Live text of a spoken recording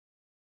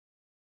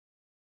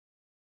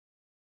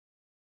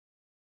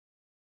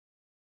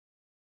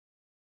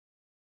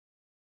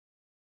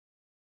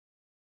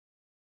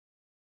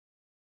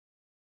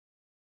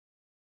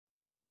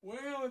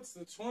Well, it's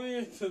the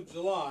 28th of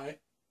July,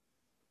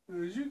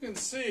 and as you can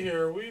see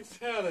here, we've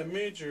had a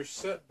major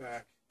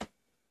setback.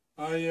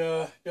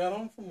 I got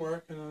home from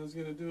work and I was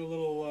going to do a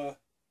little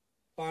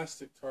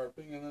plastic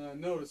tarping, and then I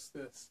noticed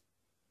this.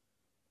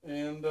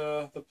 And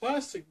the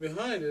plastic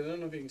behind it, I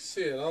don't know if you can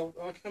see it, I'll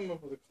come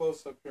up with a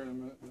close-up here in a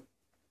minute.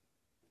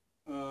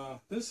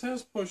 This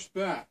has pushed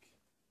back,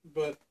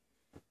 but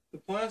the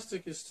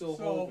plastic is still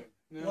holding.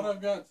 Now, what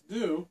I've got to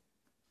do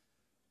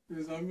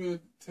is I'm going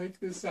to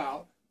take this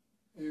out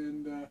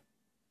and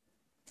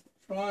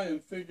try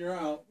and figure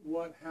out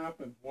what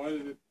happened. Why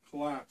did it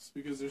collapse?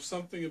 Because there's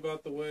something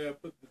about the way I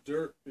put the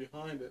dirt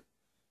behind it.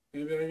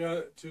 Maybe I got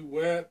it too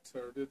wet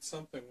or did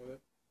something with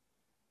it.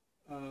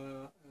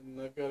 And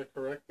I've got to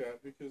correct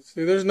that because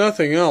see, there's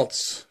nothing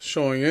else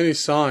showing any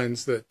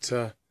signs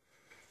that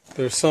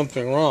there's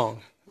something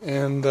wrong.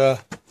 And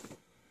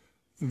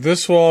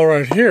this wall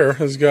right here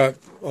has got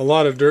a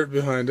lot of dirt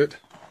behind it,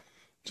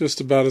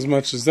 just about as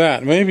much as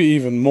that, maybe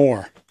even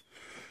more.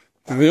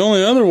 And the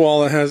only other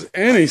wall that has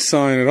any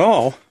sign at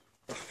all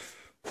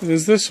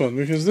is this one,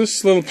 because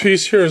this little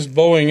piece here is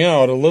bowing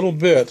out a little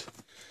bit.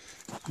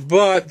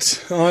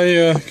 But I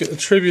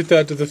attribute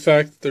that to the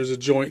fact that there's a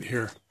joint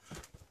here.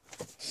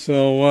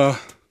 So,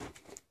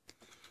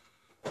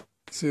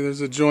 see,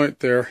 there's a joint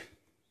there.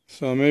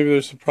 So maybe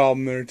there's a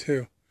problem there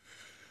too.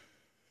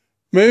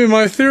 Maybe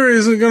my theory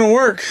isn't going to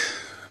work,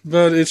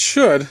 but it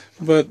should.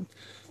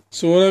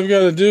 So what I've got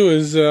to do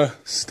is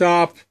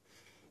stop,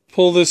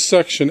 pull this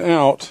section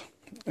out,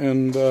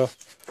 and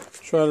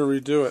try to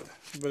redo it.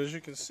 But as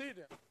you can see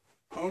down.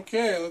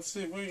 Okay, let's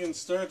see if we can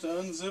start to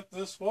unzip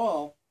this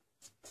wall.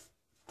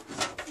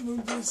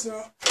 Move this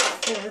out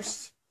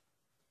first.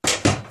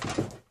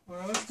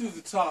 Well, let's do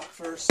the top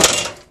first,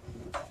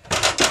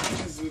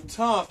 because the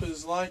top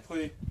is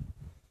likely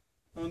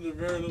under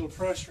very little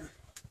pressure.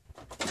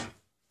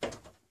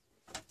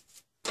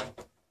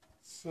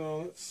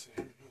 So let's see.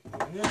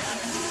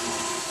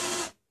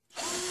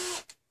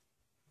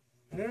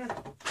 Here.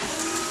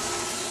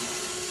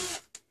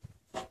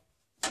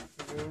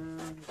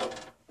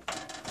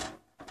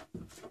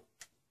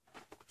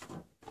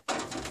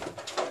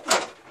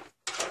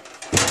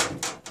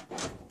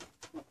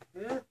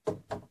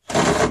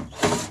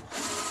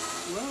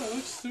 Well, it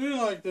looks to me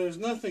like there's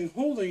nothing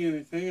holding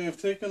anything.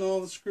 I've taken all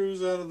the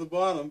screws out of the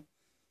bottom,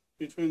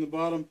 between the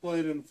bottom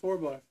plate and the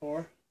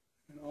 4x4,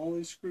 and all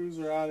these screws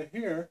are out of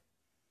here.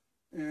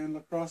 And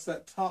across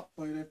that top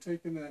plate, I've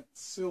taken that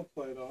sill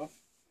plate off.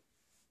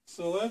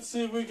 So let's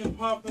see if we can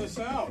pop this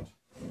out.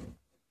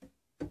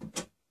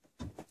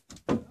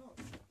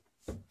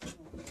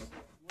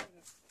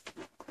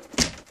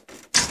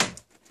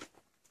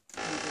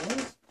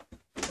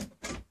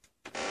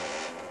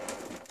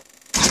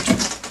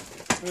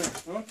 There,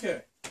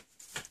 okay.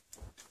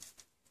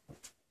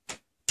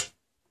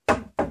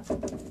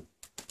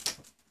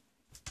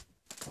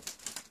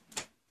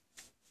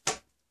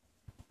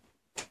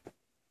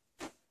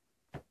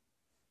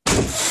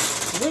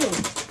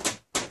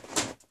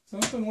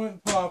 Something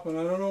went popping.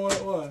 I don't know what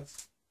it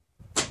was.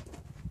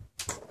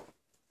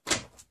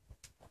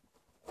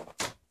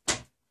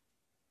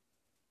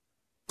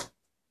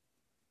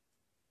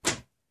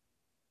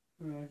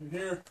 And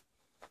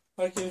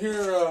I can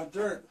hear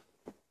dirt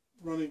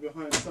running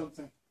behind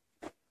something.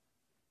 Did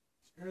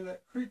you hear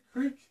that creak,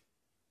 creak?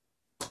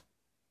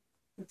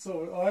 It's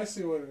over. Oh, I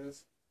see what it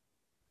is.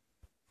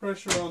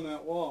 Pressure on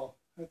that wall.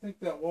 I think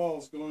that wall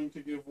is going to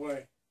give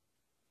way.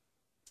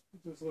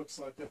 It just looks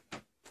like it.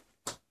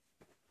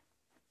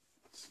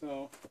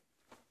 So,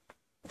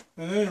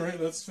 at any rate,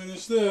 let's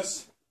finish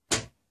this.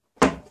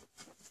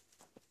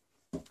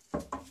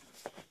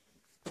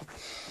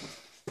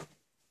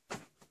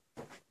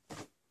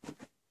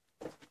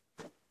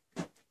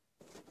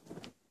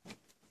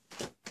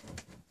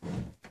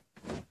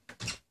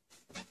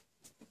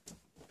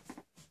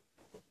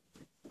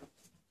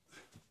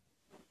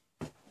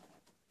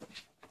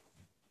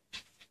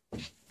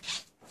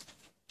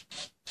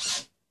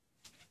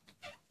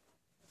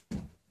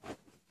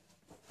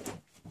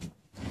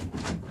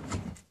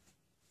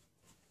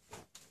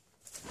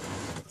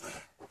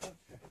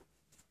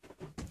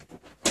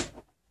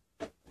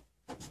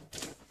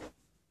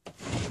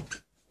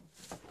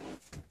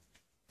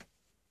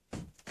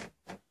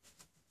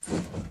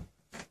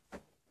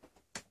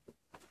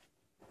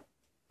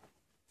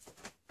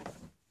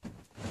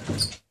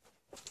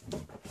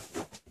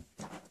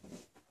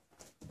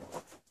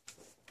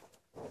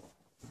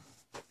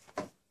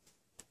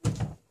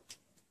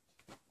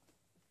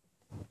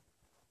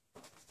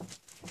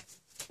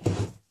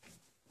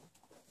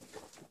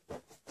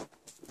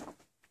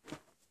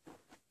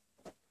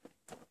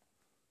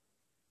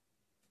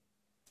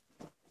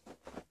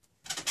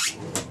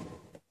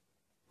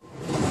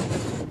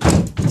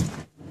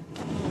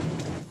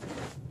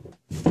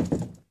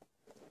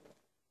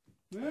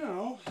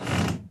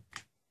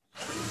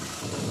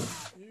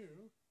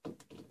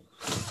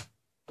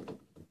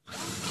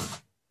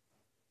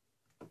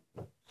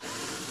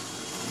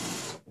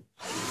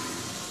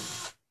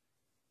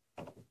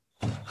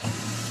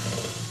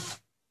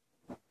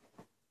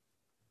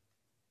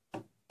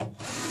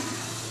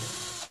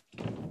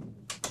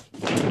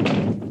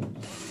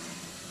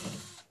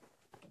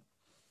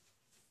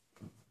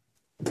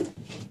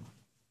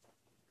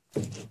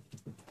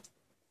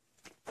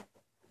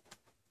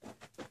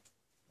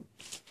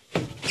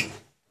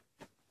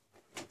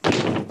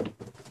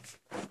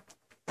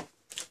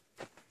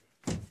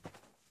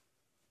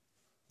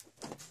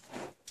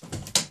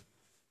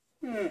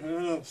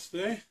 That'll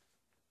stay.